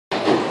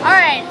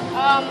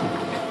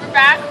We're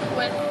back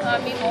with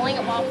me bowling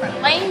at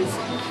Wildfire Lanes,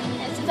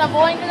 and since I'm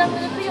bowling, then I'm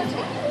going to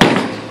videotape it.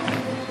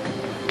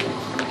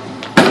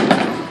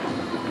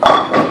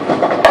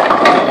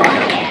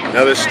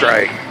 Another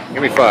strike.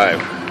 Give me 5.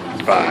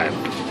 5.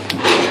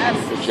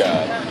 Yes. Good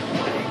job.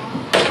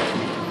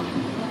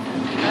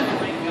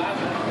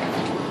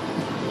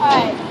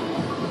 Alright.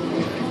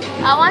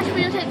 I want you to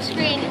videotape the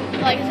screen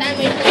like it's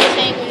animation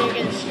saying when you're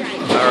getting a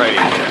strike. Alrighty.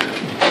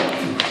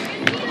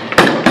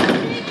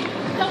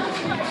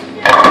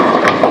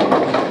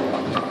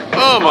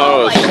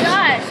 Almost. Oh my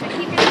gosh, I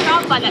keep getting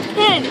dropped by that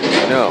pin.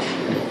 No.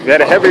 You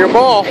had a heavier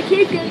ball. I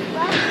keep getting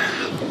dropped.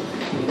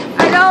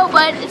 I know,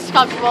 but it's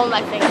comfortable in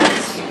my fingers.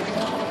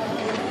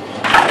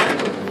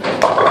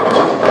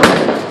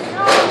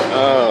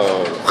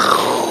 Oh.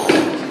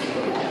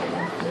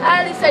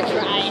 At least I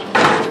tried.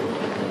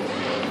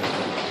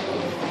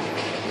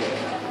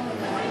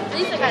 At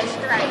least I got a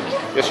strike.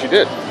 Yes, you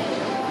did.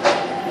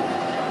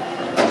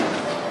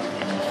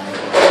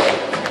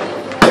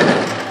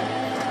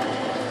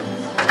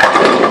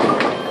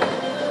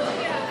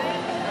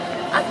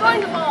 I'm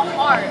throwing the ball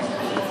hard.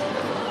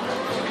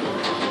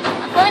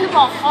 I'm throwing the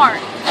ball hard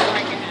so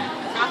I can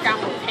knock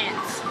down my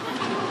pants.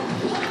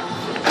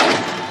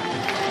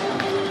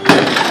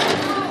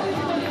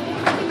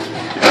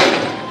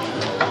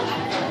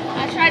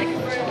 I tried to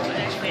convert it, but I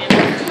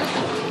can't.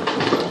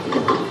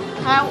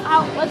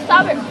 Let's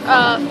stop at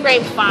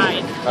frame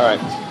 5. All right.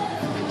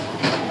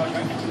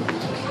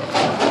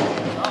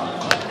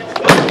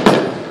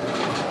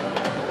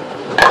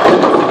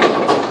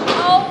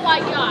 Oh my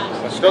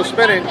gosh. Let's go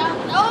spinning.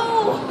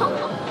 No!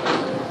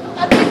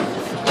 That's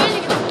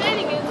spinning and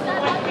spinning. It's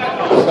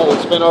not So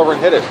let's spin over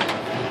and hit it.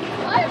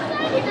 why is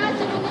that you're not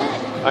zooming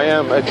in? I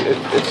am.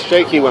 It's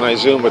shaky when I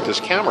zoom with this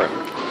camera.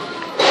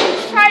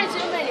 Just try to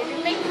zoom in. If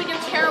you're making the video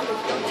terrible,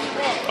 don't zoom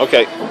in.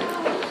 Okay.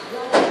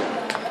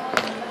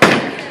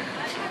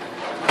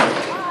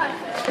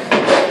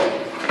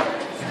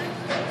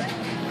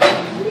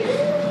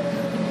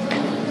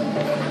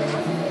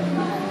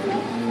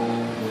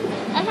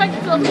 I tried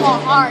to throw the ball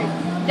hard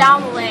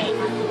down the lane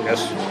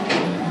Yes.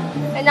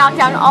 and knock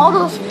down all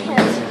those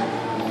pins.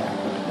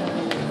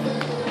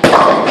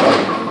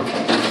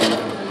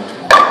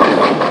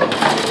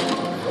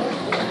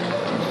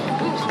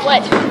 Oops,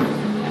 what?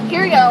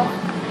 Here we go.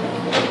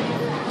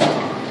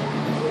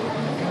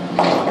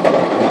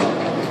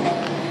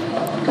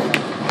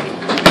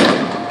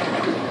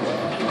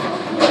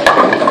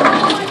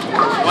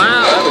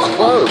 Wow, that was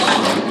close.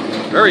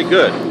 Very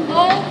good.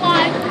 Oh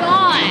my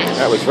gosh!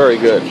 That was very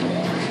good.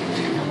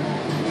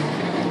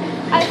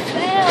 I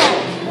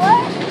failed.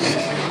 What?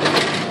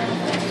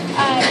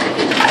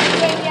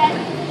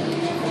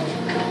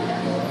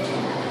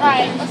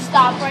 Alright, let's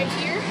stop right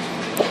here.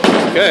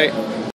 Okay.